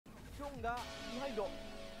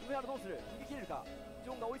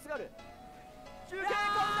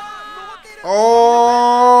Oh,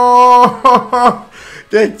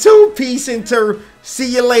 the two-piece into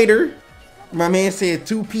see you later. My man said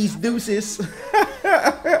two-piece deuces.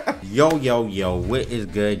 Yo, yo, yo, what is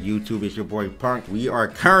good, YouTube? It's your boy Punk. We are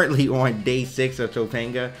currently on day 6 of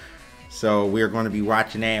Topanga. So we're going to be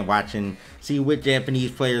watching that and see what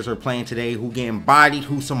Japanese players are playing today, who getting bodied,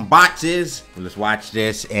 who some bots is. Let's watch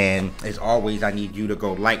this, and as always, I need you to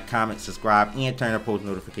go like, comment, subscribe, and turn the post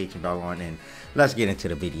notification bell on, and let's get into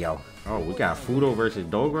the video. Oh, we got Fuudo versus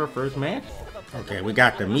Dogura first match. Okay, we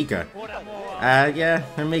got the Mika. Yeah,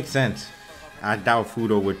 that makes sense. I doubt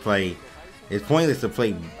Fuudo would play. It's pointless to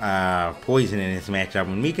play Poison in this matchup.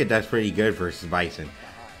 When Mika does pretty good versus Bison.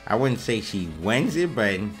 I wouldn't say she wins it,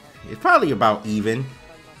 but it's probably about even.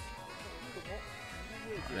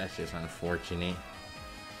 That's just unfortunate.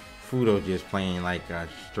 Fuudo just playing like a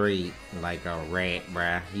straight, like a rat,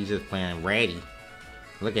 bruh. He's just playing ratty.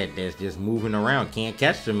 Look at this, just moving around. Can't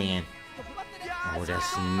catch the man. Oh,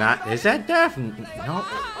 that's not. Is that death? No.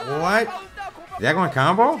 What? Is that going to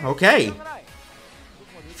combo? Okay.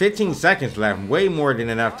 15 seconds left. Way more than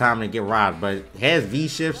enough time to get robbed. But it has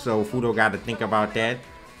V-shift, so Fuudo got to think about that.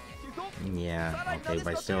 Yeah, okay,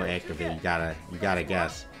 but still activate. You gotta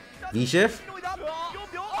guess. V-shift?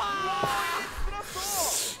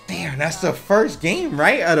 Damn, that's the first game,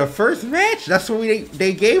 right? Of the first match? That's what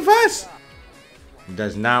they gave us?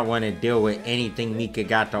 Does not want to deal with anything Mika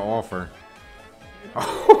got to offer.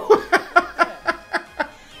 Oh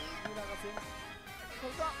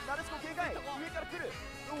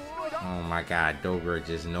my god, Dogura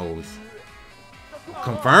just knows.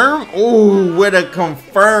 Confirm? Oh, with a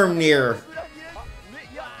confirm there.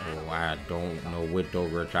 Oh, I don't know what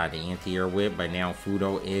Dogura tried to anti-air with, but now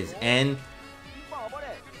Fuudo is in.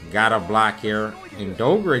 Got a block here. And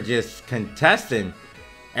Dogura just contesting.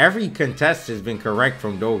 Every contest has been correct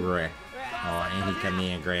from Dogura. Oh, and he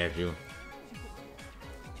command grabs you.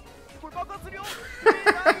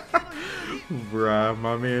 Bruh,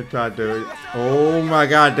 my man tried to. Oh my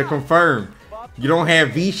god, to confirm. You don't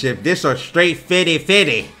have V-shift. This a straight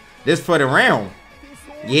fitty. This for the round.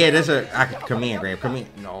 Yeah, this a command grab. Come in.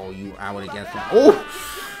 No, I would have guessed that. Oh!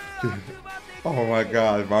 Oh my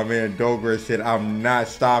god, my man Dogura said, I'm not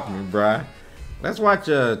stopping, bruh. Let's watch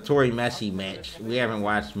a Tori Messi match. We haven't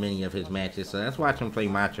watched many of his matches, so let's watch him play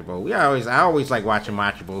Machabo. I always like watching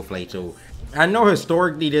Machabo play too. I know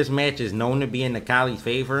historically this match is known to be in Nakali's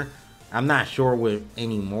favor. I'm not sure with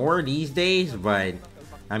anymore these days, but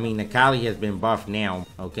I mean, Nakali has been buffed now,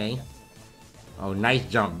 okay? Oh, nice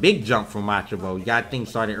jump. Big jump from Machabo. You got things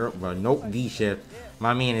started early, but nope, V-shift.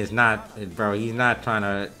 My man is not, bro, he's not trying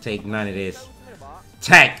to take none of this.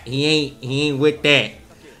 Tech, he ain't with that.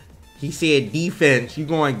 He said defense. You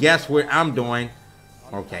going to guess what I'm doing.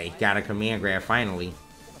 Okay, got a command grab finally.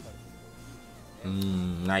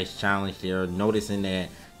 Nice challenge there. Noticing that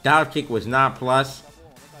dive kick was not plus.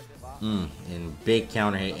 And big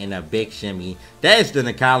counter hit and a big shimmy. That is the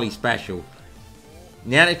Nakali special.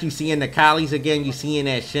 Now that you see in Nakali's again, you seeing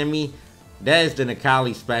that shimmy. That is the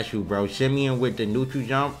Nakali special, bro. Shimmying with the neutral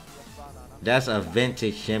jump. That's a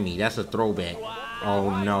vintage shimmy. That's a throwback.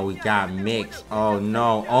 Oh no, we got mixed. Oh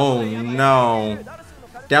no. Oh no.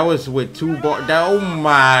 That was with 2 bars. Oh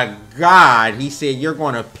my god. He said you're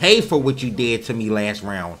going to pay for what you did to me last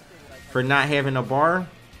round. For not having a bar?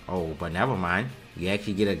 Oh, but never mind. You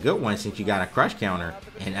actually get a good one since you got a crush counter.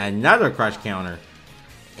 And another crush counter.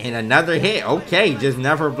 And another hit. Okay, just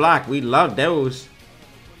never block. We love those.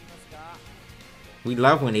 We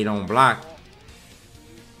love when they don't block.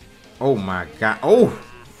 Oh my god. Oh!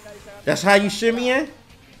 That's how you shimmy in?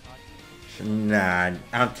 Nah,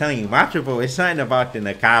 I'm telling you, Machabo, it's something about the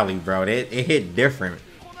Nakali, bro. It hit different.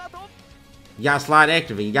 You gotta slide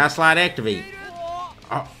activate. You gotta slide activate.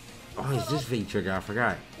 Oh, is this V trigger? I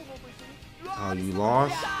forgot. Oh, you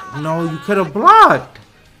lost? No, you could have blocked.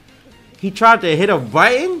 He tried to hit a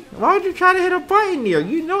button? Why would you try to hit a button there?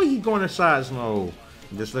 You know he's going to size mode.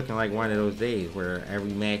 Just looking like one of those days where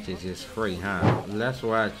every match is just free, huh? Let's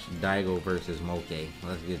watch Daigo versus Moke.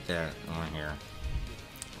 Let's get that on here.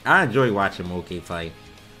 I enjoy watching Moke play.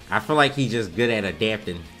 I feel like he's just good at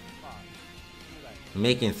adapting.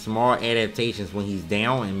 Making small adaptations when he's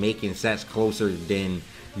down and making sets closer than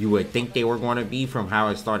you would think they were going to be from how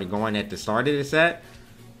it started going at the start of the set.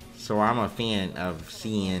 So I'm a fan of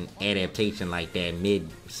seeing adaptation like that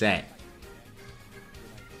mid-set.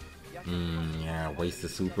 Yeah, waste the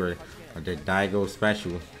super or the Daigo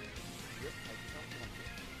special.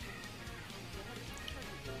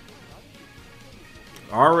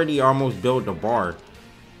 Already almost built the bar.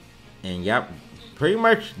 And yep, Pretty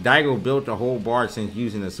much Daigo built the whole bar since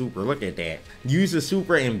using the super. Look at that. Use the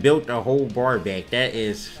super and built the whole bar back. That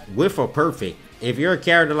is with a perfect. If you're a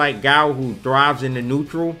character like Guile who thrives in the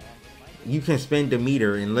neutral, you can spend the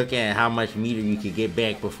meter and look at how much meter you could get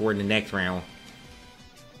back before the next round.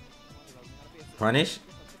 Punish.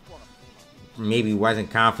 Maybe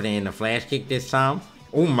wasn't confident in the flash kick this time.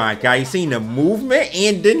 Oh my god, you seen the movement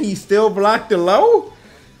and then he still blocked the low?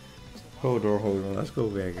 Hold on. Let's go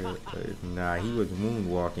back. Nah, he was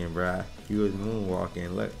moonwalking, bruh. He was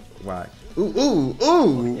moonwalking. Look, watch.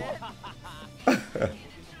 Ooh.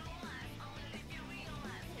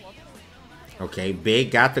 Okay,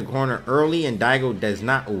 Big got the corner early and Daigo does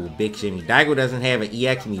not. Oh, big shimmy. Daigo doesn't have an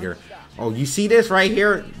EX meter. Oh, you see this right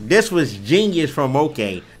here? This was genius from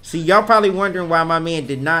OK. See, y'all probably wondering why my man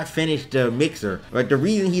did not finish the mixer. But the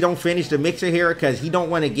reason he don't finish the mixer here, because he don't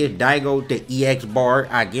want to give Daigo the EX bar.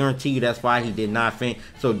 I guarantee you that's why he did not finish.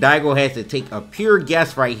 So Daigo has to take a pure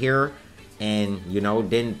guess right here. And, you know,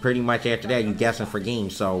 then pretty much after that, you guessing for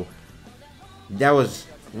games. So that was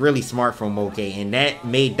really smart from OK. And that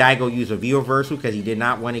made Daigo use a V reversal because he did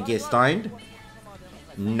not want to get stunned.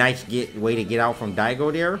 Nice way to get out from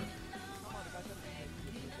Daigo there.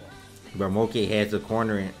 But Moke has the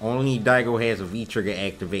corner and only Daigo has a V-trigger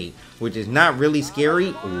activate, which is not really scary.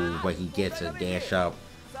 Ooh, but he gets a dash up.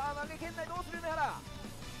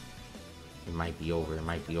 It might be over.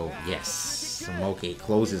 Yes. Moke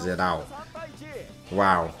closes it out.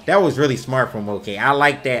 Wow. That was really smart from Moke. I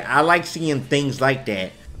like that. I like seeing things like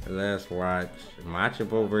that. Let's watch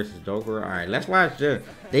Machabo versus Dogura. Alright, let's watch this.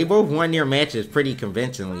 They both won their matches pretty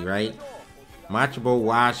convincingly, right? Machabo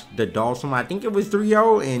watched the Dawson, I think it was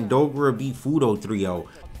 3-0, and Dogura beat Fuudo 3-0.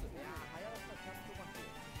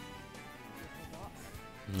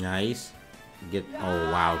 Nice. Oh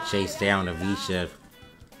wow, chase down the V-shift.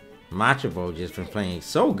 Machabo just been playing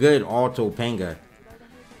so good all Topanga.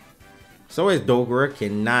 So is Dogura.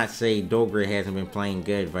 Cannot say Dogura hasn't been playing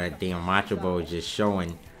good, but damn, Machabo is just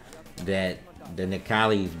showing that the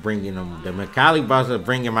Nikali's bringing him. The Nikali buzzer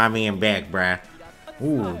bringing my man back, bruh.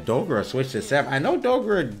 Ooh, Dogura switched to Seth. I know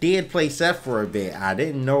Dogura did play Seth for a bit. I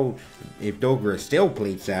didn't know if Dogura still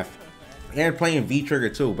played Seth. And playing V-Trigger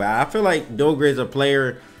too. But I feel like Dogura is a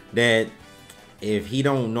player that if he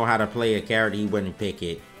don't know how to play a character, he wouldn't pick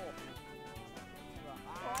it.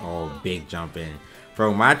 Oh, big jump in.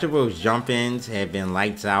 Bro, Machabo's jump-ins have been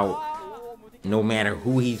lights out no matter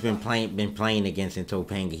who he's been playing against in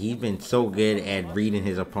Topanga. He's been so good at reading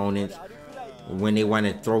his opponents when they want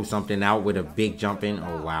to throw something out with a big jump in.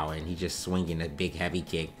 Oh wow, and he's just swinging a big heavy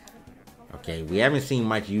kick. Okay, we haven't seen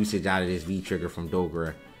much usage out of this V-trigger from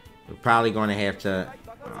Dogura. We're probably going to have to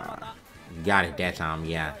got it that time.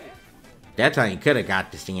 Yeah, that time he could have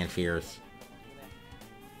got the stand fierce.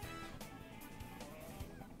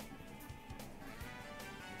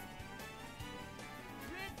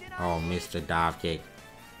 Oh, missed the dive kick.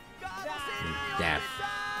 Death.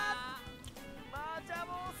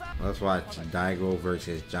 Let's watch Daigo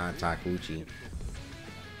versus John Takeuchi.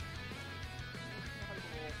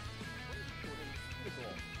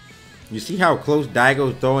 You see how close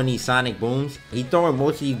Daigo's throwing these sonic booms? He's throwing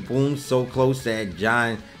most of these booms so close that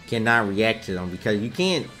John cannot react to them, because you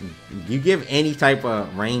can't. You give any type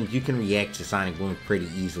of range, you can react to sonic booms pretty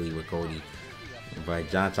easily with Cody.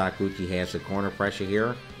 But John Takeuchi has the corner pressure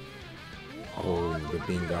here. Oh, the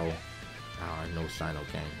bingo. Oh, no sign,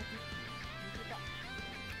 okay.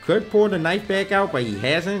 Could pull the knife back out, but he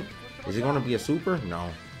hasn't. Is it going to be a super? No.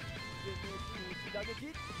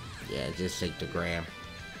 Yeah, just take the grab.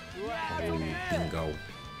 Oh, bingo.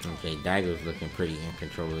 Okay, Daigo's looking pretty in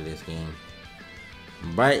control of this game.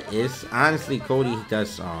 But it's honestly, Cody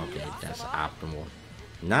does. Oh, okay, that's optimal.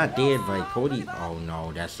 Not dead, but Cody. Oh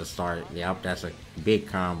no, that's the start. Yep, that's a big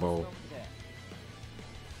combo.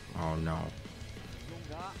 Oh no.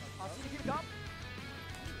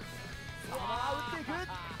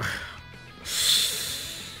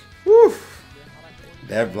 Woo.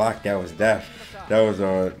 That block, that was death. That was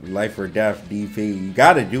a life or death DP. You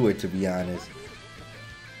gotta do it, to be honest.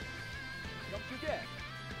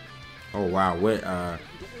 Oh wow,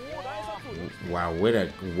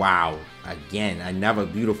 wow, again, another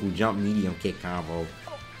beautiful jump medium kick combo.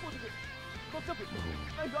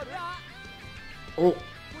 Oh.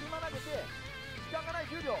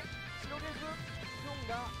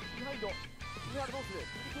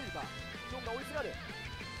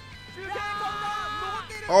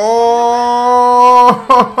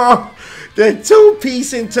 Oh, the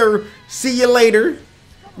two-piece into see you later.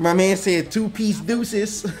 My man said two-piece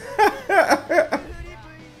deuces.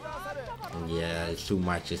 Yeah, it's too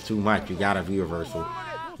much. It's too much. You gotta be reversal.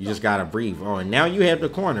 You just gotta breathe. Oh, and now you have the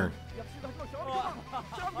corner.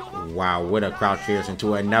 Wow, what a crouch fierce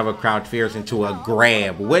into another crouch fierce into a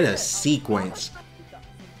grab. What a sequence.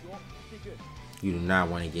 You do not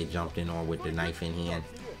want to get jumped in on with the knife in hand.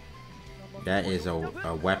 That is a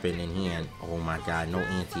weapon in hand. Oh my god, no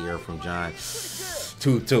anti-air from John.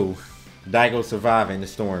 2-2. Daigo surviving the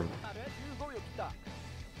storm.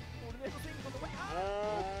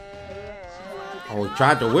 Oh, he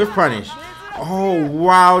tried to whip punish. Oh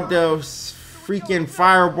wow, the freaking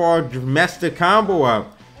fireball messed the combo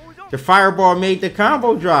up. The fireball made the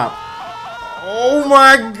combo drop. Oh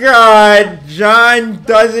my god, John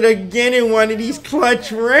does it again in one of these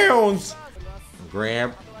clutch rounds.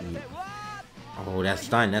 Grab. Oh, that's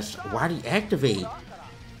stunned. That's why did he activate?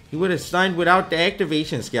 He would have stunned without the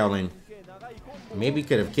activation scaling. Maybe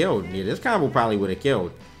could have killed. Yeah, this combo probably would have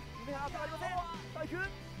killed.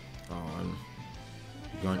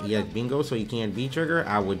 You want EX Bingo so you can't V-trigger?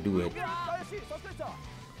 I would do it.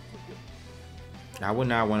 I would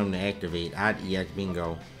not want him to activate. I'd EX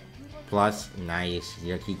Bingo. Plus, nice.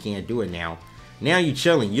 Yeah, he can't do it now. Now you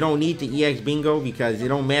chilling. You don't need the EX Bingo because it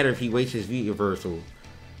don't matter if he wastes his V-reversal.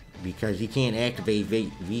 Because he can't activate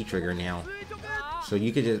V-trigger now. So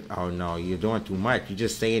you could just... Oh no, you're doing too much. You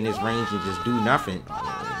just stay in this range and just do nothing.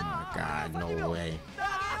 Oh my god, no way.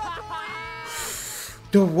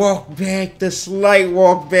 The walk back, the slight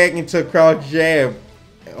walk back into crouch jab.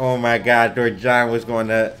 Oh my god, Lord John was going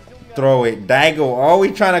to throw it. Daigo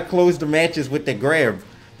always trying to close the matches with the grab.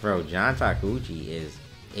 Bro, John Takeuchi is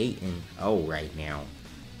 8-0 right now.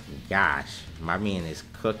 Gosh, my man is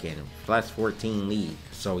cooking. Plus 14 lead.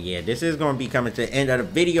 So yeah, this is going to be coming to the end of the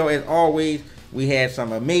video. As always, we had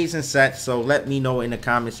some amazing sets. So let me know in the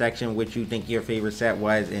comment section what you think your favorite set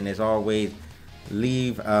was. And as always,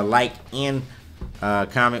 leave a like and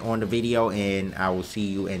comment on the video, and I will see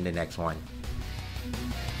you in the next one.